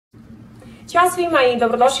Ćao svima i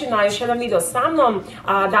dobrodošli na još jedan video sa mnom.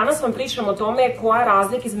 Danas vam pričam o tome koja je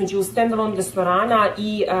razlika između standalone restorana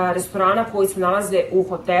i restorana koji se nalaze u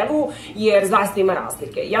hotelu, jer zaista ima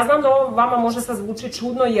razlike. Ja znam da ovo vama možda sad zvuči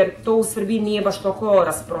čudno jer to u Srbiji nije baš toliko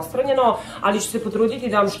rasprostranjeno, ali ću se potruditi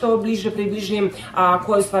da vam što bliže približim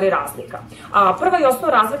koja je u stvari razlika. Prva i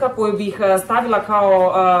osnovna razlika koju bih stavila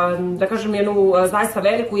kao, da kažem, jednu zaista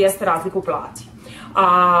veliku jeste razlika u plati.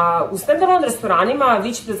 U standalone restoranima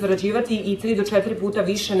vi ćete zarađivati i 3 do 4 puta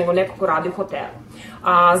više nego neko ko radi u hotelu.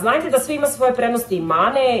 Znajte da sve ima svoje prednosti i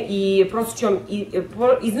mane i prosto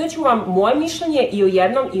izneću vam moje mišljenje i o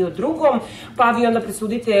jednom i o drugom, pa vi onda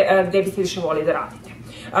presudite gde biste više volili da radite.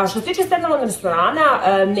 Što se tiče standalone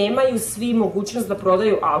restorana, nemaju svi mogućnost da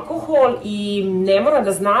prodaju alkohol i ne mora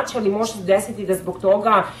da znači, ali može se desiti da zbog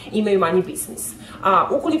toga imaju manji biznis.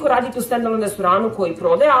 Ukoliko radite u standalone restoranu koji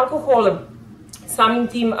prodaje alkohol, samim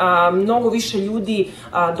tim mnogo više ljudi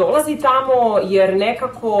dolazi tamo, jer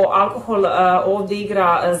nekako alkohol ovde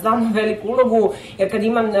igra znatno veliku ulogu, jer kad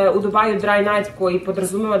imam u Dubaju dry night koji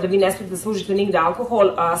podrazumeva da vi ne smijete da služite nigde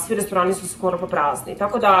alkohol, svi restorani su skoro pa prazni.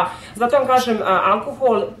 Tako da, zato vam kažem,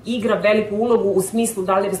 alkohol igra veliku ulogu u smislu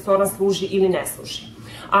da li restoran služi ili ne služi.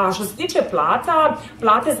 Što se tiče plata,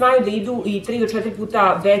 plate znaju da idu i 3 do 4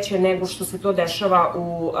 puta veće nego što se to dešava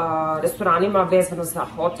u restoranima vezano za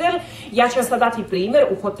hotel. Ja ću vam sad dati primer.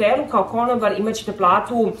 U hotelu kao konobar imat ćete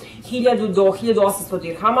platu 1000 do 1800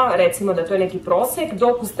 dirhama, recimo da to je neki prosek,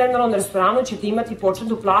 dok u standalone restoranu ćete imati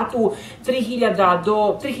početnu platu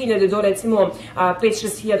 3000 do recimo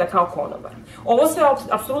 5-6 hiljada kao konobar. Ovo sve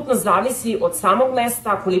apsolutno zavisi od samog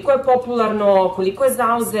mesta, koliko je popularno, koliko je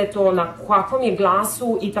zauzeto, na kakvom je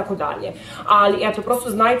glasu i tako dalje. Ali eto, prosto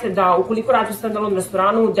znajte da ukoliko radite u standalone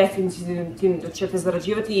restoranu, definitivno ćete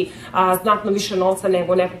zarađivati znatno više novca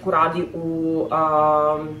nego neko ko radi u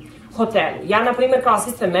hotelu. Ja, na primjer, kao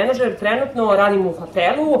asistent menadžer trenutno radim u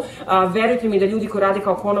hotelu. Verujte mi da ljudi koji rade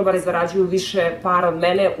kao konobari zarađuju više para od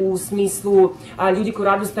mene u smislu ljudi koji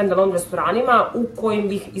rade u standalone restoranima u kojim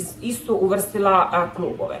bih isto uvrstila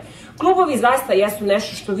klubove. Klubovi zaista jesu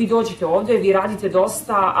nešto što vi dođete ovde, vi radite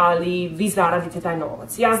dosta, ali vi zaradite taj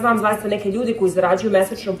novac. Ja znam zaista neke ljudi koji zarađuju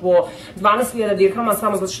mesečno po 12.000 dirhama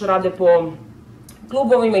samo zato što rade po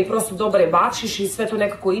klubovima i prosto dobar je bakšiš i sve to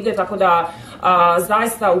nekako ide, tako da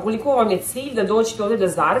zaista ukoliko vam je cilj da dođete ovde da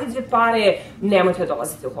zaradite pare, nemojte da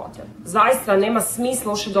dolazite u hotel. Zaista nema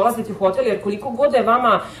smisla uopšte dolaziti u hotel, jer koliko god je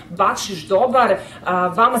vama bakšiš dobar,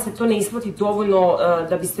 vama se to ne isplati dovoljno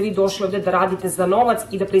da biste vi došli ovde da radite za novac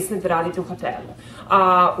i da pristanete da radite u hotelu.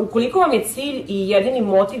 Ukoliko vam je cilj i jedini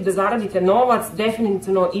motiv da zaradite novac,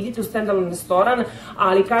 definitivno idite u standalone restoran,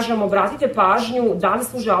 ali kažem, obratite pažnju da li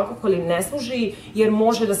služi alkohol ili ne služi, jer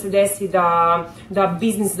može da se desi da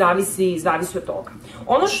biznis zavisi od toga.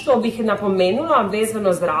 Ono što bih napomenula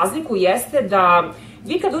vezano za razliku jeste da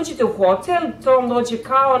vi kad uđete u hotel, to vam dođe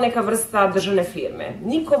kao neka vrsta državne firme.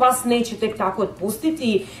 Niko vas neće tek tako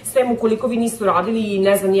otpustiti, sve ukoliko vi nisu radili i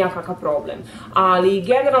ne znam nijakav problem. Ali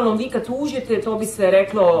generalno vi kad uđete, to bi se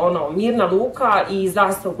reklo mirna luka i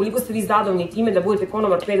zaista ukoliko ste vi zadovoljni time da budete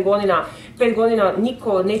konobar 5 godina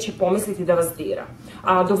niko neće pomisliti da vas dira.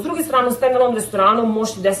 Dok s druge strane u standalone restoranu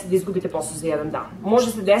možete desiti da izgubite posao za jedan dan.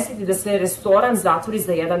 Može se desiti da se restoran zatvori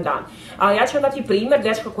za jedan dan. Ja ću vam dati primer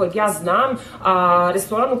dečka kojeg ja znam,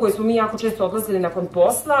 restoran u koji smo mi jako često odlazili nakon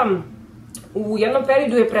posla, u jednom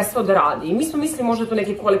periodu je prestao da radi i mi smo mislili možda je to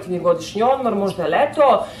neki kolektivni godišnji odmor, možda je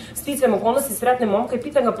leto, sticajem okolnosti sretne momka i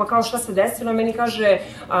pitam ga pa kao šta se desilo, meni kaže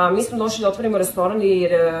mi smo došli da otvorimo restoran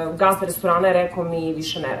jer gazda restorana je rekao mi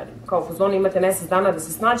više ne radim. Kao u fazonu imate mesec dana da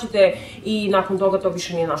se snađete i nakon toga to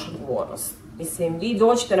više nije naša odgovornost. Mislim, vi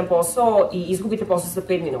dođete na posao i izgubite posao za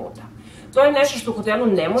 5 minuta. To je nešto što u hotelu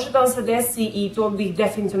ne može da vam se desi i to bih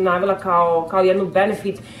definitivno navela kao jednu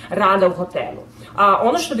benefit rada u hotelu.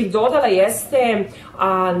 Ono što bih dodala jeste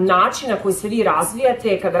način na koji se vi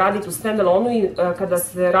razvijate kada radite u standalone i kada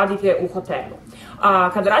se radite u hotelu.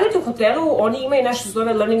 Kada radite u hotelu, oni imaju nešto što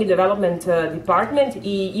zove Learning and Development Department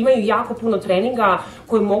i imaju jako puno treninga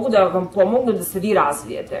koji mogu da vam pomognu da se vi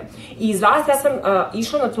razvijete. I zaista ja sam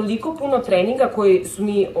išla na toliko puno treninga koji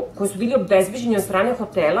su bili obezbeđeni od strane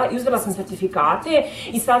hotela i uzela sam sertifikate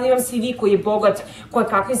i sad imam CV koji je bogat koje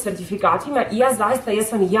kakvim sertifikatima i ja zaista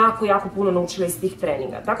jesam jako puno naučila iz tih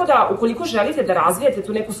treninga. Tako da, ukoliko želite da razvijete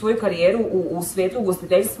tu neku svoju karijeru u svetu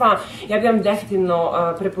ugostiteljstva, ja bih vam definitivno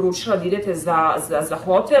preporučila da idete za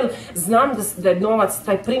hotel. Znam da je novac,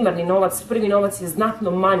 taj primarni novac, prvi novac je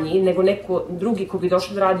znatno manji nego neko drugi ko bi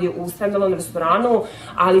došao da radi u standalone restoranu,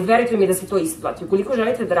 ali verujte mi da se to isplati. Ukoliko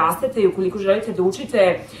želite da rastete i ukoliko želite da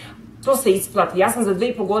učite, To se isplati. Ja sam za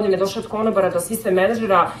 2,5 godine došla od konobara do sistem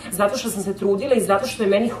menadžera zato što sam se trudila i zato što je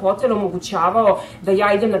meni hotel omogućavao da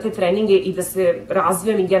ja idem na te treninge i da se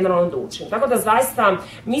razvijam i generalno da učim. Tako da zaista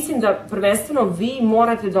mislim da prvenstveno vi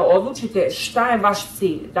morate da odlučite šta je vaš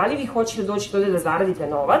cilj. Da li vi hoćete doći ovde da zaradite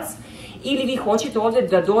novac ili vi hoćete ovde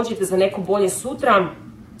da dođete za neko bolje sutra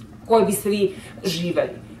koje biste vi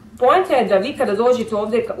živeli. Poenta je da vi kada dođete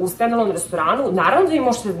ovde u Standalone restoranu, naravno da vi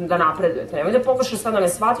možete da napredujete, nemoj da pokušate sad da ne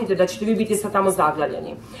shvatite da ćete vi biti sad tamo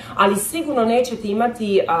zaglavljeni, ali sigurno nećete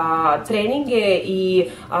imati treninge i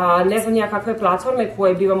ne znam ja kakve platforme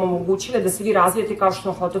koje bi vam omogućile da se vi razvijete kao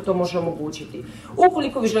što hotel to može omogućiti.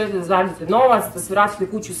 Ukoliko vi želite da zaradite novac, da se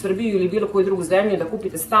vratite kući u Srbiju ili bilo koju drugu zemlju, da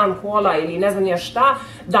kupite stan, kola ili ne znam ja šta,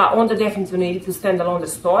 da onda definitivno idite u Standalone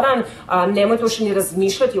restoran, nemojte uopšte ni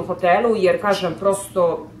razmišljati o hotelu jer kažem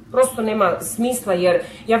prosto nema smisla jer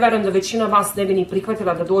ja verujem da većina vas ne bi ni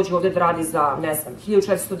prihvatila da dođe ovde da radi za, ne znam,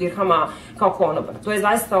 1400 dirhama kao konobar. To je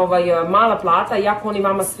zaista mala plata, iako oni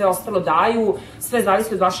vama sve ostalo daju, sve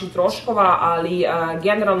zavisi od vaših troškova, ali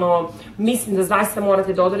generalno mislim da zaista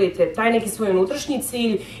morate da odredite taj neki svoj unutrašnji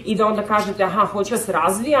cilj i da onda kažete aha, hoću da se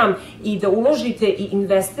razvijam i da uložite i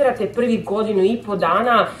investirate prvi 1,5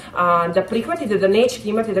 godina da prihvatite da nećete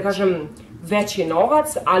imati, da kažem, veći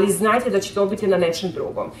novac, ali znajte da ćete dobiti na nečem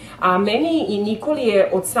drugom. A meni i Nikoli je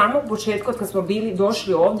od samog početka, od kad smo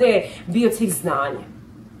došli ovde, bio cilj znanje.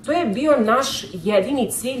 To je bio naš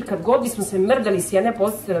jedini cilj, kad god bismo se mrdali s jedne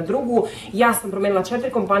pozicije na drugu. Ja sam promenila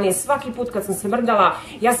 4 kompanije, svaki put kad sam se mrdala,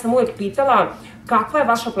 ja sam uvek pitala kakva je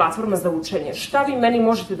vaša platforma za učenje, šta vi meni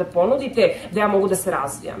možete da ponudite da ja mogu da se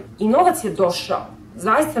razvijam. I novac je došao.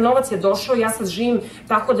 Zaista novac je došao, ja sad živim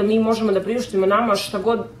tako da mi možemo da priuštimo nama šta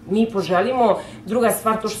god mi poželimo, druga je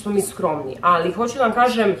stvar to što smo mi skromni, ali hoću da vam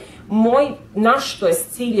kažem, naš to je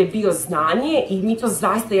cilj je bio znanje i mi to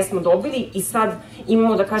zaista jesmo dobili i sad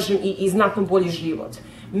imamo da kažem i znatno bolji život.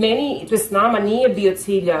 Meni, to jest nama, nije bio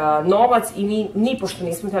cilj novac i mi nipošto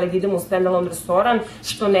nismo htjeli da idemo u Standalone restoran,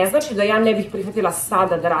 što ne znači da ja ne bih prihvatila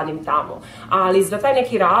sada da radim tamo, ali za taj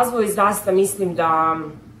neki razvoj zaista mislim da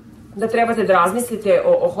trebate da razmislite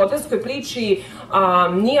o hotelskoj priči,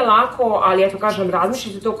 nije lako, ali eto kažem,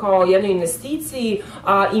 razmišljate to kao jednoj investiciji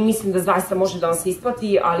i mislim da zaista može da vam se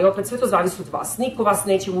isplati, ali opet sve to zavisi od vas. Niko vas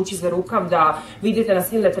neće vući za rukav da vidite na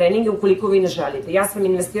silne treninge ukoliko vi ne želite. Ja sam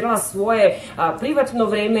investirala svoje privatno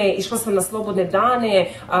vreme, išla sam na slobodne dane,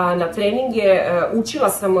 na treninge, učila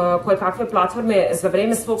sam koje kakve platforme za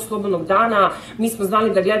vreme svog slobodnog dana. Mi smo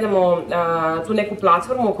znali da gledamo tu neku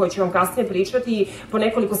platformu o kojoj ću vam kasnije pričati po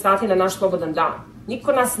nekoliko sati na naš slobodan dan.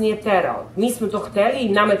 Niko nas nije terao. Mi smo to hteli,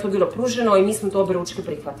 nama je to bilo pruženo i mi smo to oberučke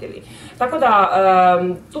prihvatili. Tako da,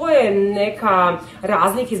 to je neka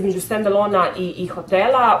razlika između Standalona i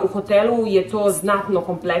hotela. U hotelu je to znatno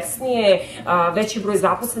kompleksnije, veći broj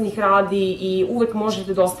zaposlenih radi i uvek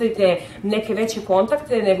možete da ostavite neke veće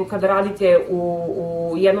kontakte nego kada radite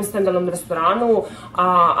u jednom Standalone restoranu,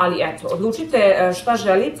 ali eto, odlučite šta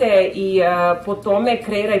želite i po tome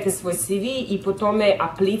kreirajte svoj CV i po tome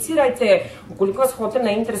aplicirajte. Ukoliko vas hotel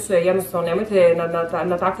ne interesuje, jednostavno nemojte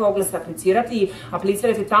na takve oglase aplicirati,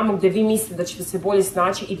 aplicirajte tamo gde vi mislite da ćete se bolje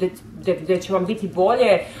snaći i gde će vam biti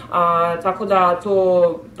bolje, tako da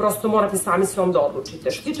to prosto morate sami svom da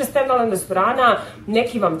odlučite. Što tiče Standalone restorana,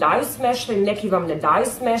 neki vam daju smeštaj, neki vam ne daju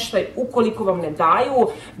smeštaj, ukoliko vam ne daju,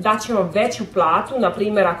 daće vam veću platu, na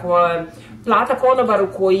primjer ako plata konobaru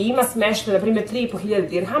koji ima smeštaj, na primjer 3.500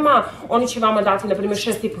 dirhama, oni će vama dati, na primjer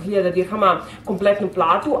 6.500 dirhama kompletnu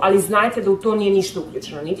platu, ali znajte da u to nije ništa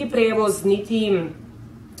uključeno, niti prevoz, niti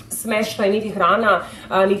smeštaj, niti hrana,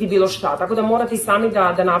 niti bilo šta. Tako da morate i sami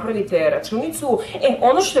da napravite računicu.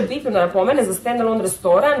 Ono što je bitno da napomene za Standalone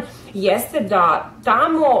restoran jeste da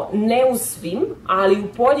tamo, ne u svim, ali u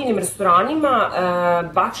pojedinim restoranima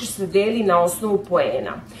bakšiš se deli na osnovu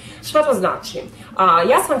poena. Šta to znači?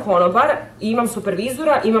 Ja sam konobar, imam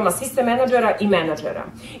supervizora, imam asistent menadžera i menadžera.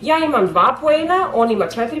 Ja imam 2 poena, on ima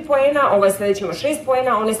 4 poena, ovaj sledeći ima 6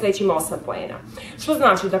 poena, onaj sledeći ima 8 poena. Što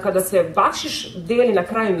znači da kada se bakšiš deli na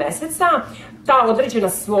kraju meseca, ta određena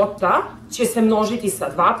svota će se množiti sa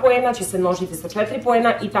 2 poena, će se množiti sa 4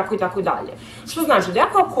 poena i tako i tako dalje. Što znači da ja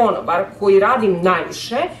kao konobar koji radim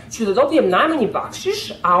najviše ću da dobijem najmanji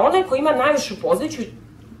bakšiš, a onaj koji ima najvišu poziciju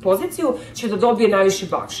poziciju će da dobije najviši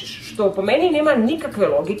bakšiš, što po meni nema nikakve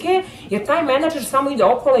logike, jer taj menadžer samo ide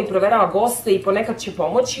okolo i proverava goste i ponekad će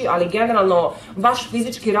pomoći, ali generalno vaš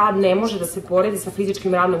fizički rad ne može da se poredi sa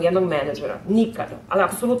fizičkim radom jednog menadžera. Nikada, ali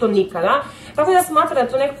apsolutno nikada. Tako da ja smatram da je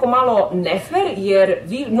to nekako malo nefer, jer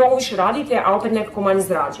vi mnogo više radite, a opet nekako manje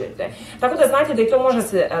zarađujete. Tako da znajte da i to može da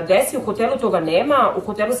se desi, u hotelu toga nema, u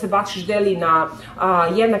hotelu se bakšiš deli na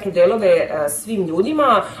jednake delove svim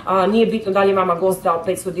ljudima, nije bitno da li je vama gost dao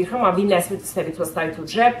 500 dirhama, vi ne smete sebi to staviti u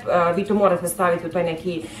džep, vi to morate staviti u taj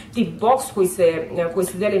neki tip box koji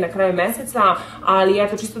se deli na kraju meseca, ali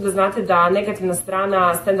eto čisto da znate da negativna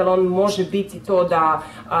strana Standalone može biti to da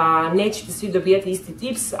nećete svi dobijati isti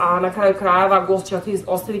tips, a na kraju krajeva gost će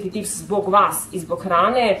ostaviti tips zbog vas i zbog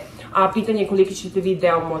hrane, a pitanje je koliko ćete vi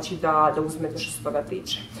deo moći da uzmete što se toga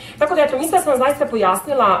tiče. Tako da eto, mislim da sam vam zaista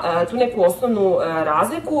pojasnila tu neku osnovnu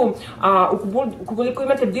razliku. Ukoliko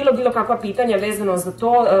imate bilo kakva pitanja vezano za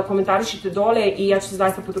to, komentarišite dole i ja ću se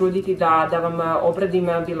zaista potruditi da vam obradim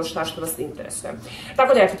bilo šta što vas interesuje.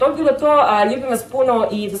 Tako da eto, to bi bilo to, ljubim vas puno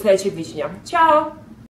i do sledećeg viđenja. Ćao!